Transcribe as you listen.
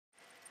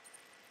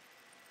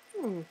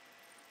Here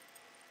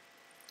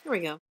we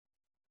go.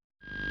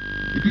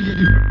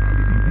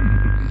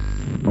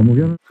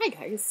 Hi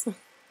guys.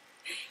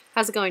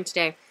 How's it going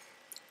today?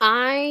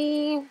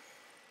 I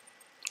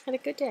had a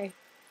good day.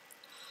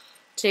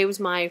 Today was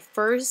my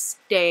first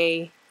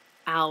day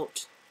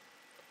out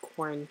of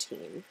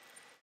quarantine.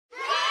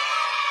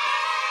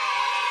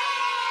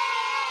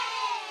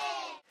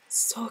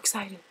 So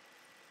excited.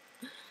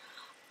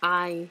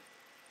 I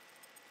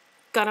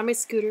got on my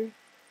scooter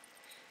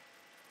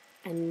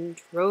and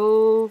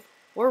drove,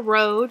 or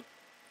rode,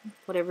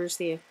 whatever's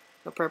the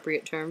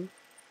appropriate term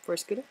for a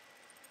scooter.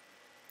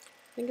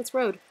 I think it's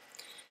rode.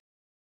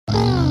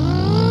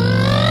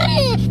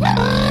 I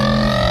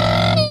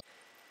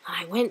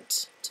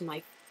went to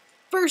my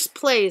first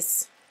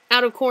place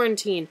out of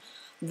quarantine,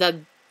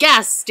 the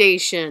gas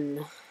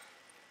station,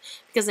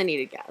 because I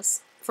needed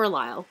gas for a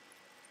while.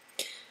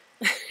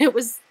 It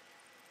was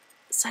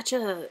such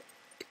a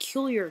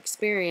peculiar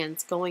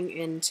experience going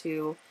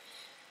into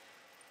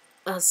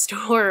a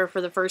store for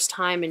the first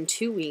time in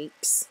 2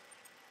 weeks,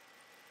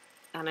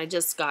 and I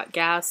just got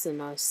gas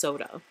and a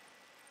soda,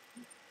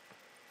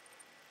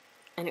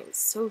 and it was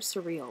so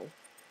surreal.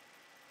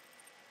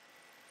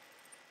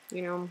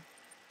 You know,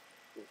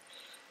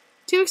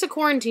 2 weeks of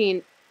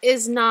quarantine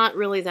is not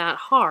really that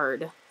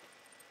hard.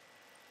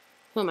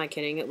 Who am I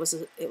kidding? It was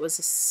a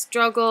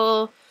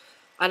struggle.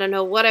 I don't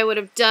know what I would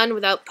have done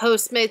without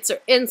Postmates or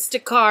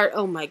Instacart.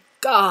 Oh my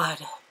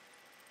God.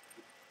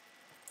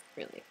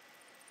 Really.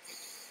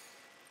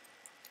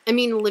 I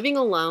mean, living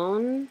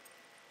alone,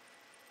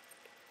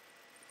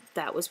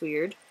 that was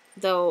weird.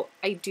 Though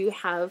I do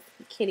have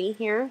Kitty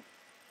here.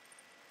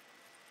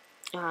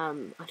 I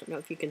don't know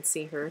if you can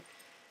see her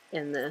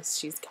in this.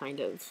 She's kind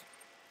of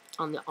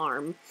on the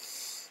arm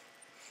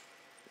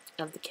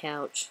of the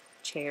couch,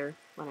 chair,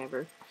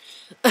 whatever.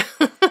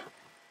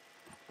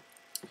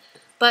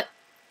 But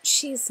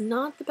she's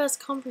not the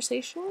best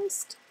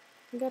conversationalist,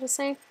 I gotta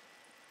say.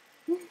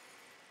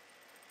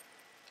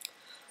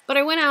 But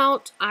I went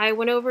out. I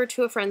went over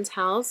to a friend's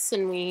house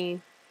and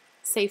we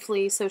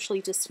safely, socially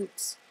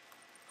distanced,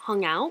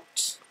 hung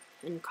out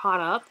and caught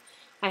up.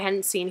 I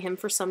hadn't seen him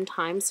for some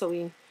time, so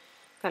we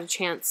got a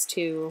chance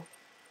to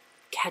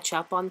catch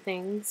up on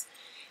things.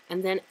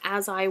 And then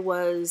as I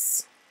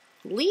was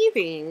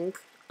leaving,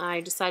 I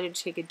decided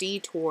to take a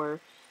detour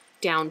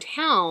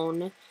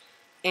downtown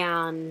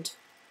and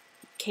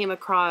came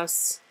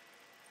across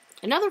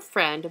another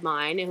friend of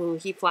mine who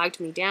he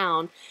flagged me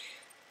down.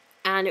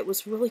 And it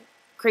was a really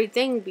great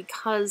thing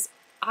because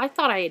I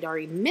thought I had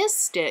already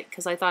missed it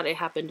because I thought it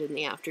happened in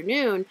the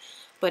afternoon,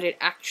 but it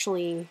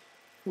actually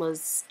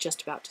was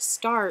just about to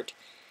start.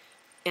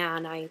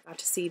 And I got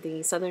to see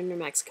the Southern New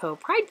Mexico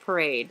Pride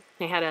Parade.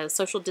 They had a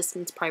social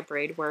distance Pride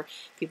Parade where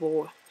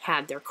people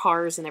had their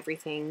cars and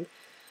everything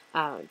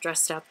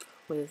dressed up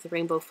with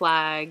rainbow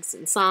flags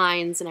and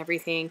signs and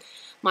everything.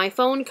 My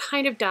phone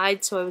kind of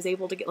died, so I was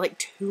able to get like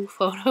 2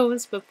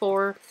 photos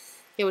before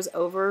it was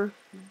over.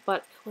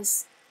 But it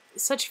was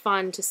such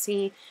fun to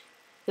see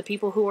the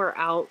people who were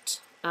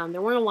out.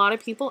 There weren't a lot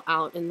of people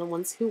out, and the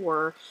ones who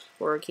were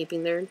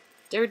keeping their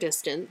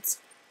distance.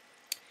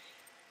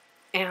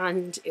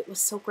 And it was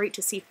so great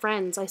to see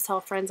friends. I saw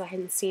friends I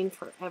hadn't seen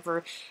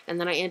forever. And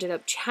then I ended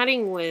up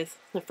chatting with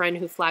the friend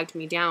who flagged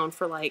me down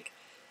for like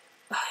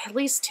at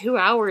least 2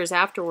 hours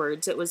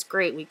afterwards. It was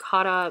great. We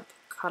caught up.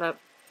 I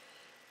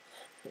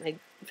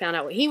found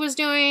out what he was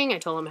doing. I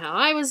told him how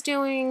I was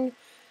doing.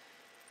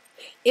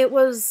 It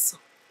was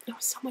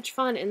so much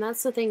fun. And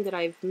that's the thing that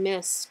I've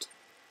missed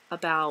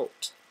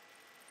about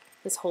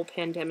this whole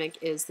pandemic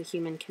is the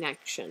human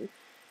connection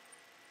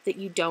that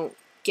you don't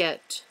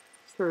get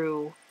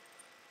through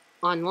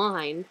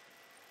online.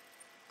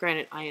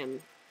 Granted, I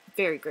am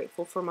very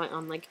grateful for my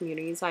online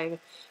communities. I've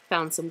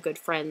found some good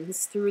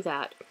friends through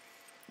that.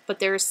 But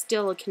there's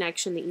still a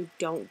connection that you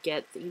don't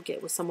get, that you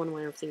get with someone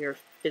when they're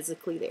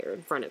physically there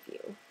in front of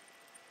you.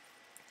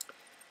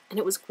 And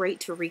it was great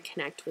to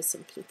reconnect with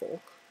some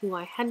people who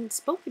I hadn't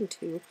spoken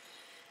to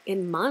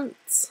in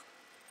months.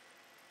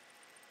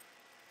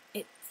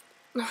 It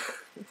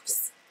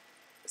was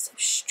so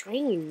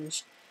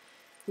strange.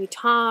 We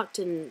talked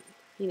and,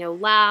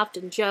 laughed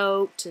and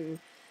joked, and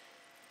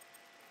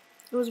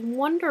it was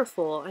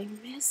wonderful. I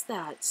miss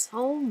that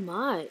so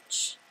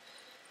much.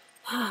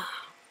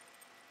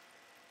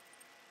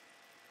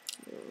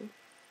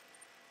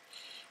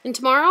 And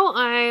tomorrow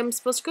I'm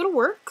supposed to go to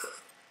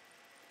work.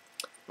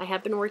 I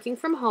have been working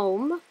from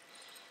home.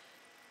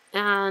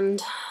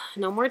 And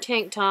no more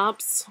tank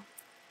tops.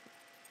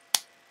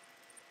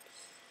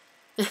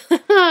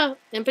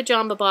 And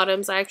pajama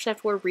bottoms. I actually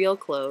have to wear real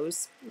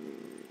clothes.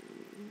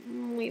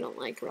 We don't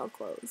like real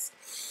clothes.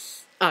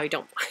 Oh, I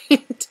don't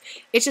mind.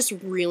 It's just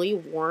really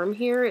warm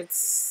here.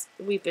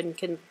 We've been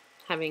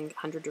having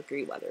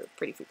 100-degree weather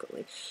pretty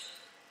frequently.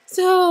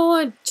 So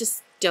I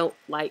just don't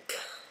like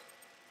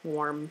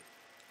warm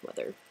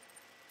weather.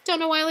 Don't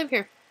know why I live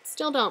here.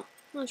 Still don't.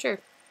 Not sure.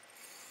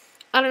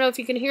 I don't know if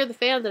you can hear the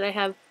fan that I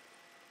have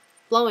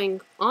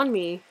blowing on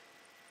me,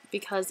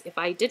 because if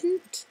I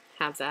didn't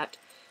have that,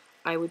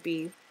 I would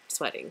be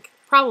sweating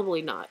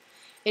Probably not.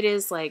 It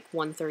is like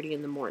 1:30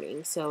 in the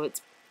morning, so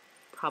it's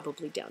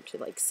probably down to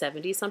like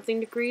 70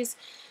 something degrees.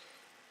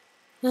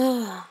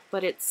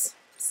 But it's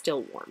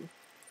still warm.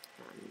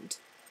 And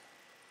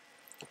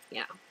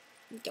yeah,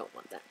 don't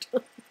want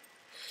that.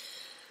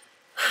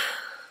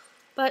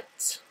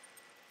 But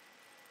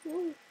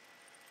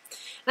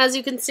as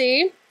you can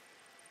see,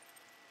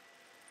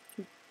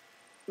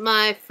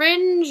 my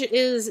fringe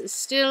is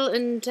still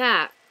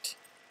intact.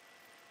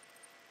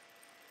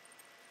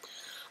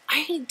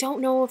 I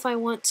don't know if I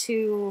want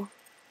to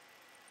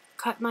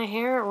cut my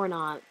hair or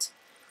not.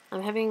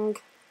 I'm having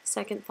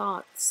second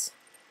thoughts.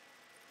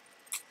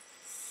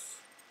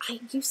 I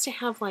used to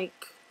have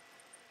like,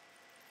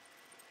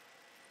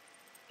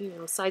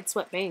 side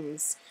swept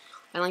bangs.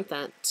 I like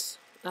that.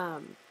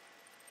 I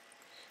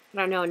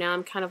don't know, now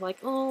I'm kind of like,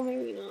 oh,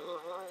 maybe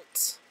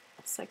not.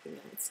 Second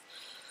guess.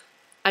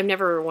 I'm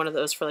never one of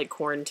those for like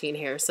quarantine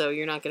hair, so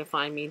you're not going to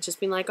find me just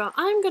being like, oh,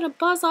 I'm going to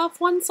buzz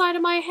off one side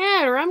of my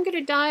head, or I'm going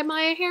to dye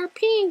my hair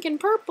pink and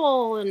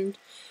purple, and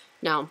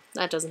no,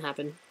 that doesn't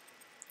happen.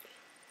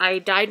 I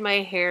dyed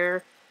my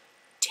hair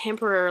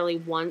temporarily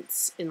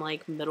once in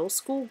like middle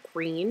school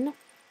green,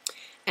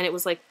 and it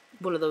was like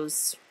one of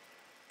those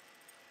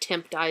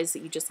temp dyes that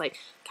you just like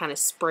kind of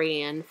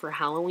spray in for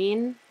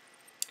Halloween,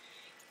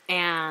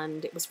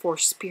 and it was for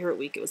Spirit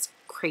Week. It was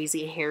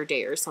Crazy Hair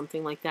Day or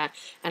something like that,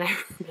 and I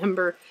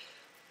remember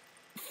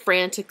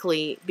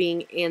frantically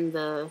being in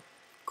the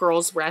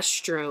girls'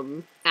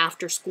 restroom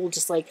after school,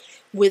 just like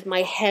with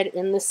my head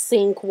in the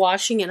sink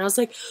washing it, and I was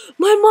like,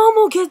 my mom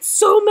will get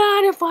so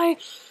mad if I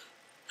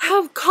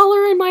have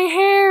color in my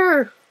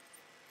hair.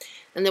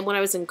 And then when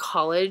I was in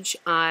college,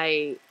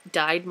 I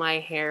dyed my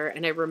hair,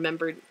 and I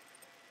remembered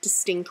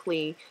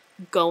distinctly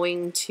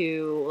going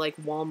to like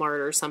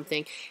Walmart or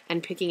something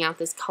and picking out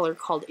this color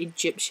called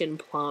Egyptian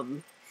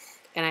Plum.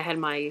 And I had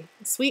my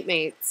suite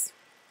mates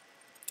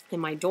in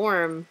my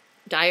dorm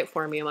dye it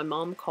for me, and my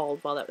mom called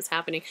while that was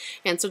happening,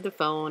 answered the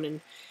phone,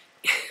 and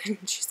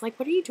she's like,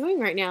 what are you doing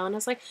right now? And I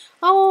was like,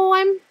 oh,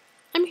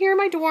 I'm here in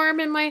my dorm,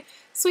 and my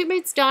suite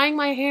mate's dyeing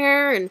my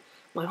hair. And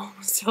my mom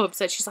was so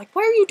upset. She's like,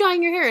 why are you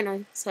dyeing your hair? And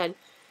I said,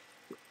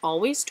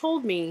 always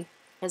told me,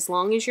 as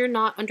long as you're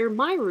not under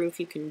my roof,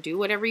 you can do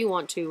whatever you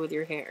want to with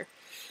your hair.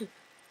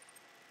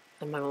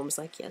 And my mom was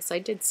like, yes, I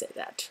did say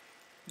that.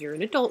 You're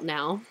an adult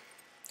now.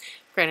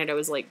 Granted, I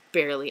was like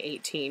barely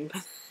 18,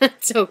 but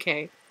that's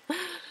okay.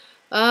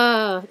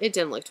 It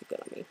didn't look too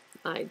good on me.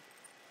 I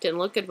didn't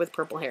look good with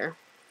purple hair.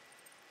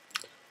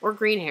 Or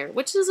green hair,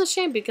 which is a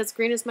shame because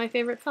green is my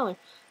favorite color.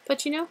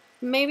 But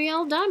maybe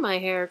I'll dye my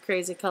hair a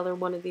crazy color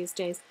one of these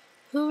days.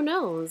 Who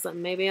knows?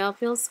 Maybe I'll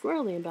feel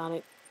squirrely about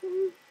it.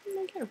 I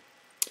don't care.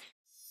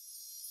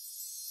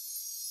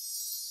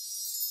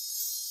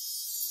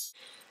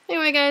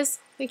 Anyway, guys,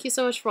 thank you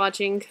so much for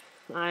watching.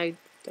 I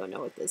don't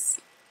know what this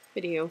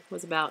video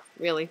was about,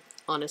 really,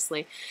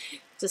 honestly.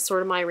 Just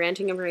sort of my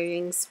ranting and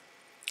ravings.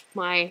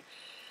 My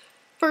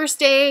first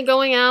day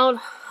going out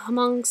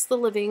amongst the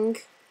living,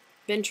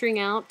 venturing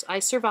out. I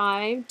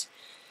survived.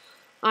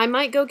 I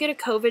might go get a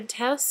COVID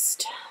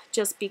test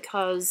just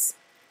because,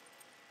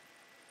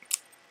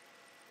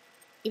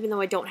 even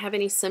though I don't have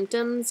any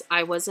symptoms,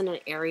 I was in an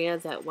area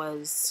that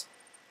was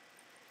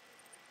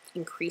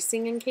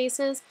increasing in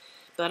cases.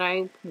 But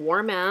I wore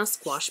a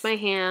mask, washed my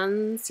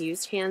hands,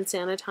 used hand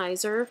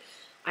sanitizer.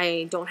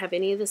 I don't have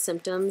any of the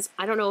symptoms.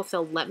 I don't know if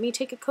they'll let me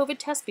take a COVID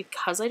test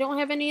because I don't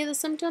have any of the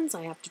symptoms.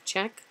 I have to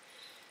check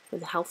with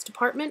the health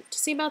department to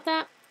see about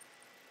that.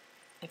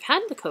 I've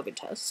had the COVID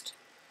test.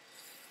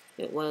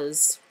 It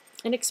was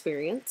an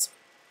experience.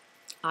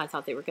 I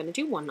thought they were going to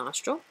do one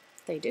nostril.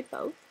 They did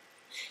both.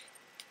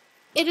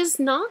 It is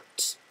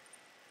not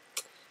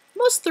the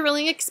most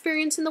thrilling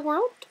experience in the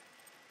world.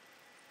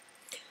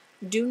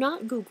 Do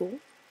not Google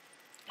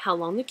how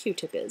long the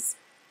Q-tip is.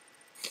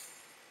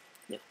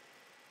 No,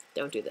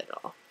 don't do that at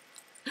all.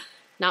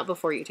 Not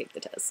before you take the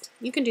test.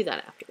 You can do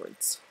that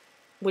afterwards,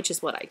 which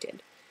is what I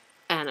did.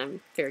 And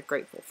I'm very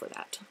grateful for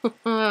that.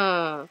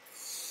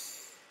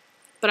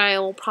 But I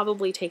will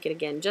probably take it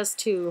again just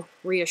to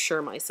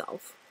reassure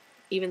myself.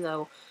 Even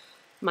though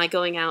my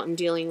going out and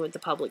dealing with the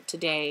public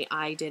today,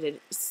 I did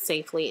it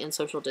safely and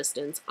social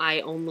distance.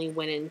 I only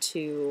went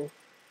into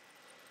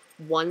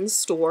one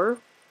store.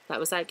 That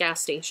was that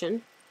gas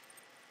station,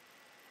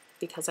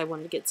 because I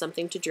wanted to get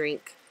something to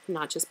drink,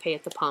 not just pay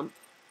at the pump.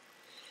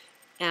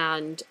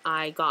 And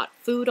I got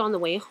food on the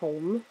way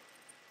home,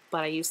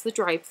 but I used the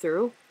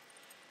drive-thru,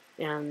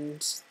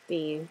 and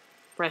the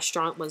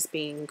restaurant was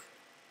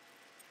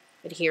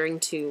adhering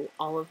to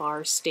all of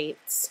our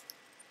state's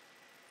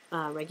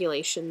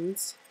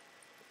regulations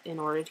in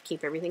order to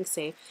keep everything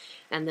safe.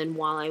 And then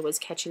while I was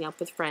catching up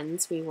with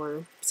friends, we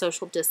were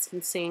social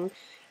distancing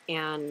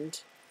and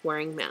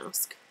wearing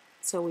masks.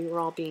 So we were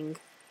all being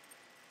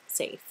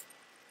safe.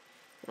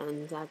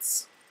 And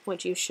that's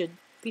what you should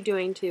be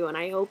doing too. And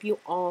I hope you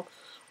all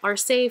are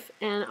safe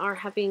and are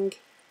having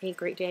a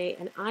great day.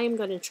 And I am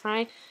going to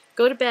try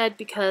go to bed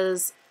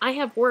because I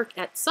have work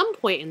at some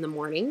point in the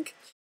morning.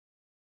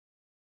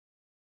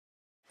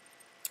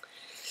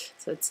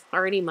 So it's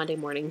already Monday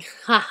morning.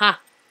 Haha.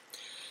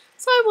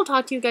 So I will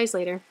talk to you guys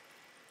later.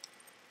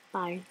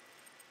 Bye.